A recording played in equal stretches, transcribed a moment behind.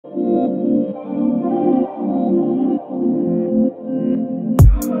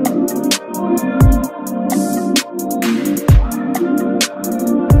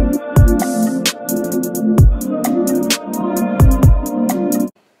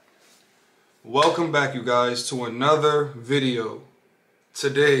Welcome back, you guys, to another video.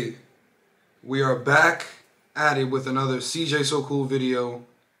 Today we are back at it with another CJ So Cool video.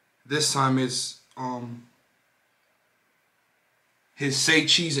 This time it's his Say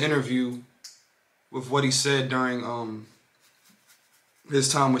Cheese interview with what he said during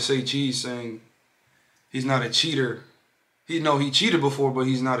his time with Say Cheese, saying he's not a cheater. He cheated before, but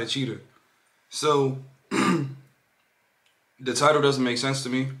he's not a cheater. So the title doesn't make sense to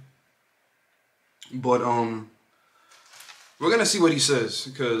me. But we're gonna see what he says,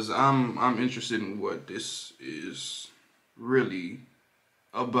 because I'm interested in what this is really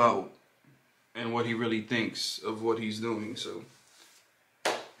about and what he really thinks of what he's doing. So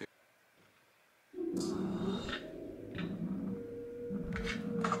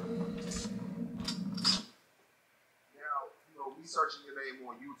searching your name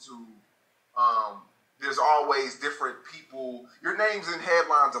on YouTube, there's always different people. Your name's in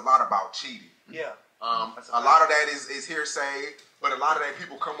headlines a lot about cheating. Yeah. A lot of that is hearsay, but a lot of that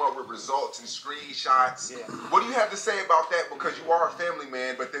people come up with results and screenshots. Yeah. What do you have to say about that? Because you are a family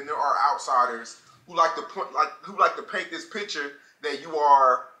man, but then there are outsiders who like to paint this picture that you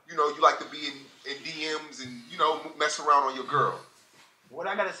are, you like to be in DMs and mess around on your girl. What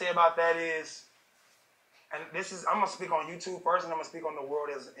I gotta say about that is, and I'm gonna speak on YouTube first, and I'm gonna speak on the world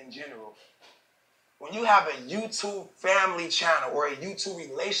in general. When you have a YouTube family channel or a YouTube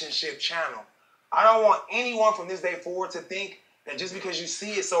relationship channel, I don't want anyone from this day forward to think that just because you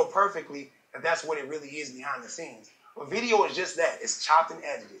see it so perfectly, that that's what it really is behind the scenes. A video is just that. It's chopped and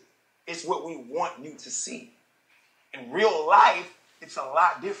edited. It's what we want you to see. In real life, it's a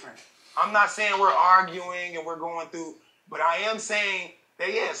lot different. I'm not saying we're arguing and we're going through, but I am saying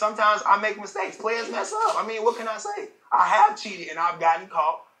that, yeah, sometimes I make mistakes. Players mess up. I mean, what can I say? I have cheated and I've gotten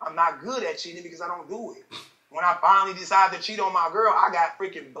caught. I'm not good at cheating because I don't do it. When I finally decided to cheat on my girl, I got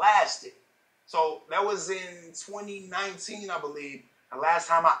freaking blasted. So that was in 2019, I believe, the last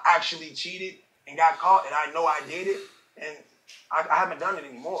time I actually cheated and got caught, and I know I did it, and I haven't done it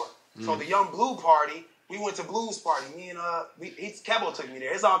anymore. So the Young Blue party, we went to Blues party. Me and Kebo took me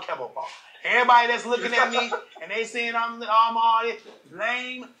there. It's all Kebo fault. Everybody that's looking at me and they saying I'm all this,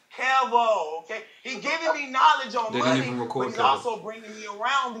 blame Kevo, okay? He giving me knowledge on money, but he's also bringing me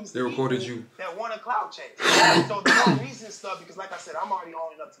around these people that want a clout chase. So the more recent stuff, because like I said, I'm already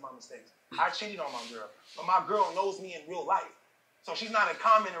owning up to my mistakes. I cheated on my girl, but my girl knows me in real life. So she's not a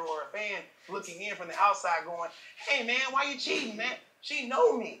commenter or a fan looking in from the outside going, hey man, why you cheating, man? She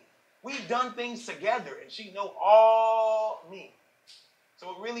know me. We've done things together and she know all me.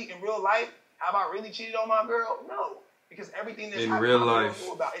 So really, in real life, have I really cheated on my girl? No. Because everything that's happening, I don't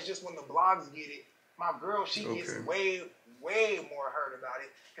know about. It's just when the blogs get it, my girl, she gets way, way more hurt about it.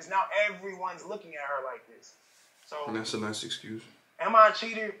 Because now everyone's looking at her like this. So, and that's a nice excuse. Am I a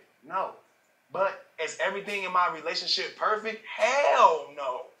cheater? No. But is everything in my relationship perfect? Hell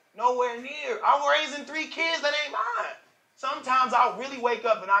no. Nowhere near. I'm raising 3 kids that ain't mine. Sometimes I'll really wake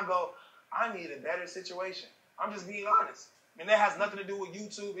up and I go, I need a better situation. I'm just being honest. And that has nothing to do with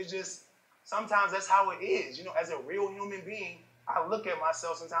YouTube. It's just, sometimes that's how it is. As a real human being, I look at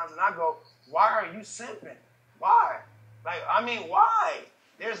myself sometimes and I go, why are you simping? Why? Why?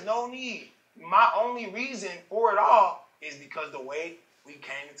 There's no need. My only reason for it all is because the way we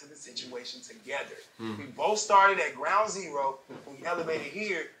came into the situation together. We both started at ground zero. We elevated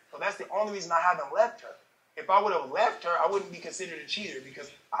here. So that's the only reason I haven't left her. If I would have left her, I wouldn't be considered a cheater because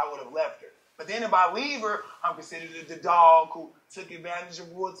I would have left her. But then if I leave her, I'm considered the dog who took advantage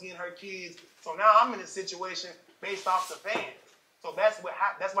of royalty and her kids. So now I'm in a situation based off the fans. So that's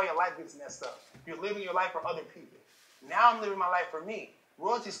why your life gets messed up. You're living your life for other people. Now I'm living my life for me.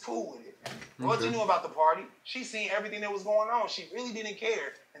 Royalty's cool with it. Royalty knew about the party. She seen everything that was going on. She really didn't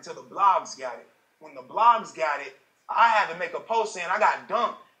care until the blogs got it. When the blogs got it, I had to make a post saying I got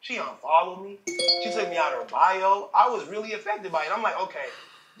dumped. She unfollowed me. She took me out of her bio. I was really affected by it. I'm like, okay,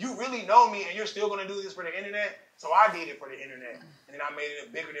 you really know me and you're still going to do this for the internet? So I did it for the internet. And then I made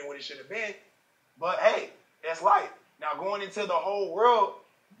it bigger than what it should have been. But hey, that's life. Now going into the whole world,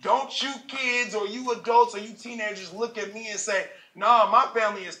 don't you kids or you adults or you teenagers look at me and say, nah, my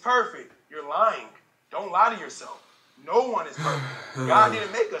family is perfect. You're lying. Don't lie to yourself. No one is perfect. God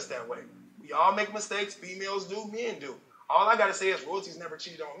didn't make us that way. We all make mistakes. Females do, men do. All I got to say is royalty's never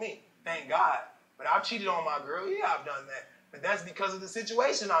cheated on me. Thank God. But I've cheated on my girl. Yeah, I've done that. But that's because of the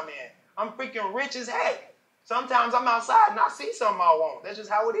situation I'm in. I'm freaking rich as heck. Sometimes I'm outside and I see something I want. That's just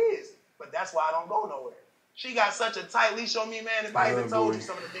how it is. But that's why I don't go nowhere. She got such a tight leash on me, man. If I even told you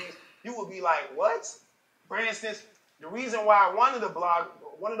some of the things, you would be like, what? For instance, the reason why one of the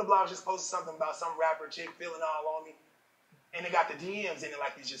blogs just posted something about some rapper chick feeling all on me, and it got the DMs in it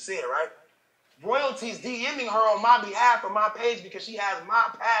like you just said, right? Royalty's DMing her on my behalf on my page because she has my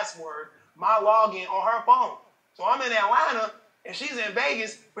password, my login on her phone. So I'm in Atlanta and she's in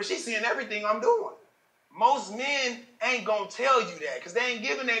Vegas, but she's seeing everything I'm doing. Most men ain't gonna tell you that because they ain't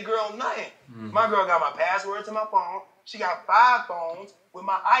giving that girl nothing. My girl got my password to my phone. She got 5 phones with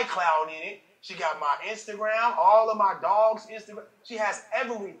my iCloud in it. She got my Instagram, all of my dog's Instagram. She has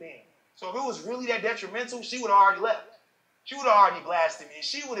everything. So if it was really that detrimental, she would have already left. She would have already blasted me, and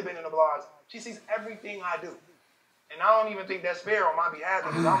she would have been in the blogs. She sees everything I do. And I don't even think that's fair on my behalf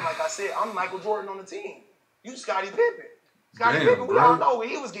because I'm, like I said, I'm Michael Jordan on the team. You Scottie Pippen. Scottie Pippen, we all know when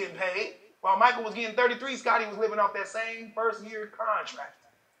he was getting paid. While Michael was getting 33, Scottie was living off that same first-year contract.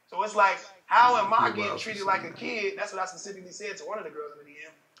 So it's like, how am I getting treated like a kid? That's what I specifically said to one of the girls in the DM.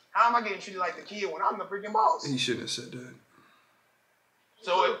 How am I getting treated like the kid when I'm the freaking boss? He shouldn't have said that.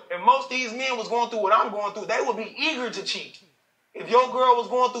 So if most of these men was going through what I'm going through, they would be eager to cheat. If your girl was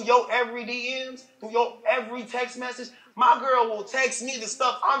going through your every DMs, through your every text message, my girl will text me the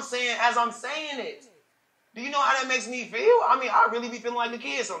stuff I'm saying as I'm saying it. Do you know how that makes me feel? I mean, I really be feeling like a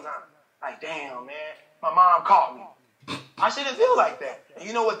kid sometimes. Like, damn, man, my mom caught me. I shouldn't feel like that. And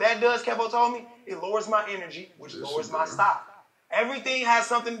you know what that does, Kevo told me? It lowers my energy, which lowers my stock. Everything has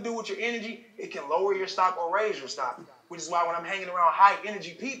something to do with your energy. It can lower your stock or raise your stock, which is why when I'm hanging around high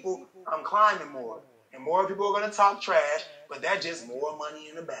energy people, I'm climbing more. And more people are going to talk trash, but that's just more money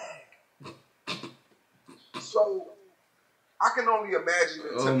in the bag. So, I can only imagine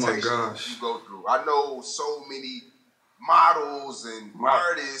the temptation you go through. I know so many models and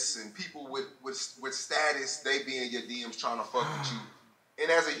artists and people with status, they be in your DMs trying to fuck with you.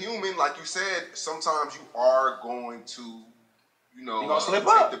 And as a human, like you said, sometimes you are going to, you know, slip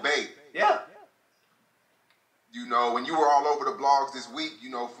take up. the bait. Yeah. You know, when you were all over the blogs this week, you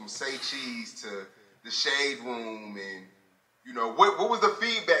know, from Say Cheese to the Shade Room, and, you know, what was the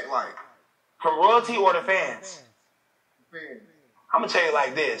feedback like? From royalty or the fans? I'm going to tell you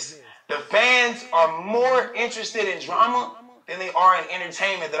like this. The fans are more interested in drama than they are in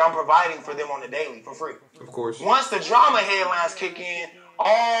entertainment that I'm providing for them on the daily for free. Of course. Once the drama headlines kick in,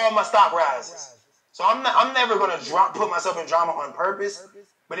 all my stock rises. So I'm never going to put myself in drama on purpose,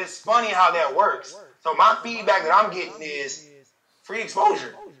 but it's funny how that works. So my feedback that I'm getting is free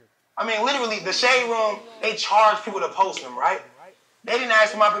exposure. I mean, literally, the Shade Room, they charge people to post them, right? They didn't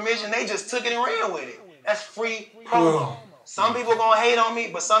ask for my permission. They just took it and ran with it. That's free promo. Some people are going to hate on me,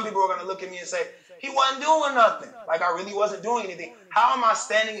 but some people are going to look at me and say, he wasn't doing nothing. Like, I really wasn't doing anything. How am I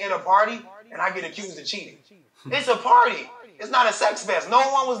standing at a party and I get accused of cheating? It's a party. It's not a sex fest. No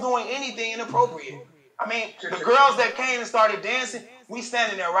one was doing anything inappropriate. I mean, the girls that came and started dancing, we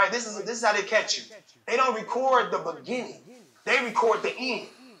standing there, right? This is how they catch you. They don't record the beginning. They record the end.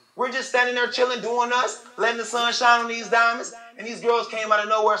 We're just standing there chilling, doing us, letting the sun shine on these diamonds, and these girls came out of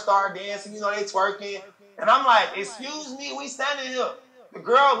nowhere, started dancing, you know, they twerking. And I'm like, excuse me, we standing here. The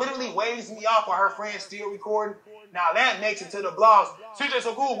girl literally waves me off while her friend's still recording. Now that makes it to the blogs. CJ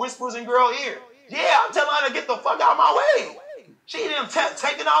So Cool whispers in girl ear. Yeah, I'm telling her to get the fuck out of my way. She didn't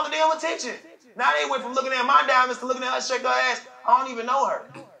taking all the damn attention. Now they went from looking at my diamonds to looking at her shake her ass. I don't even know her.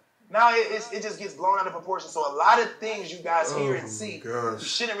 Now it just gets blown out of proportion. So a lot of things you guys hear and see, you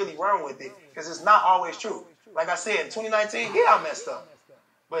shouldn't really run with it because it's not always true. Like I said, in 2019, yeah, I messed up.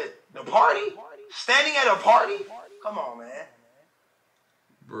 But the party, standing at a party, come on, man.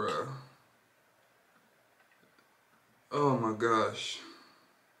 Bruh. Oh my gosh.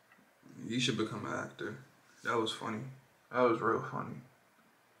 You should become an actor. That was funny. That was real funny.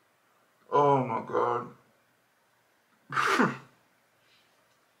 Oh my God.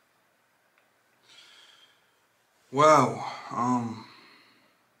 Wow.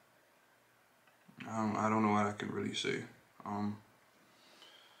 I don't know what I can really say.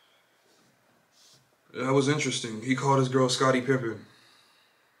 That was interesting. He called his girl Scottie Pippen.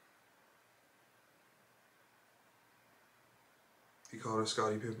 He called her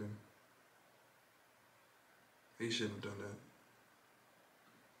Scottie Pippen. He shouldn't have done that.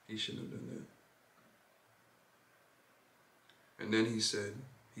 He shouldn't have done that. And then he said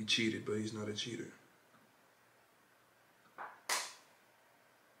he cheated, but he's not a cheater.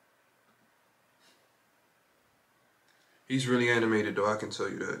 He's really animated, though, I can tell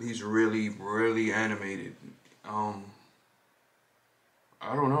you that. He's really, really animated. I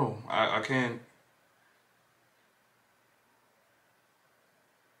don't know. I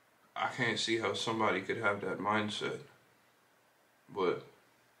I can't see how somebody could have that mindset. But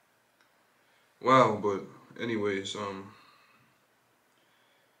wow, but anyways,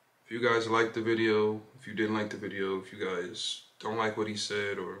 if you guys liked the video, if you didn't like the video, if you guys don't like what he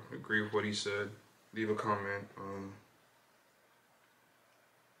said or agree with what he said, leave a comment.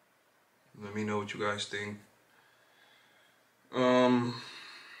 Let me know what you guys think.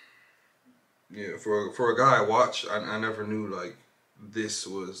 Yeah, for a guy I watch, I never knew like this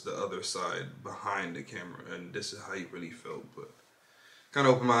was the other side behind the camera, and this is how he really felt. But kind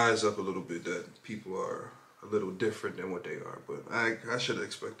of opened my eyes up a little bit that people are a little different than what they are. But I should have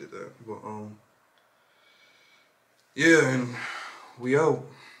expected that. But yeah, and we out.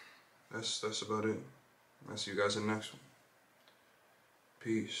 That's about it. I'll see you guys in the next one.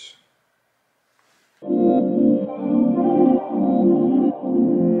 Peace.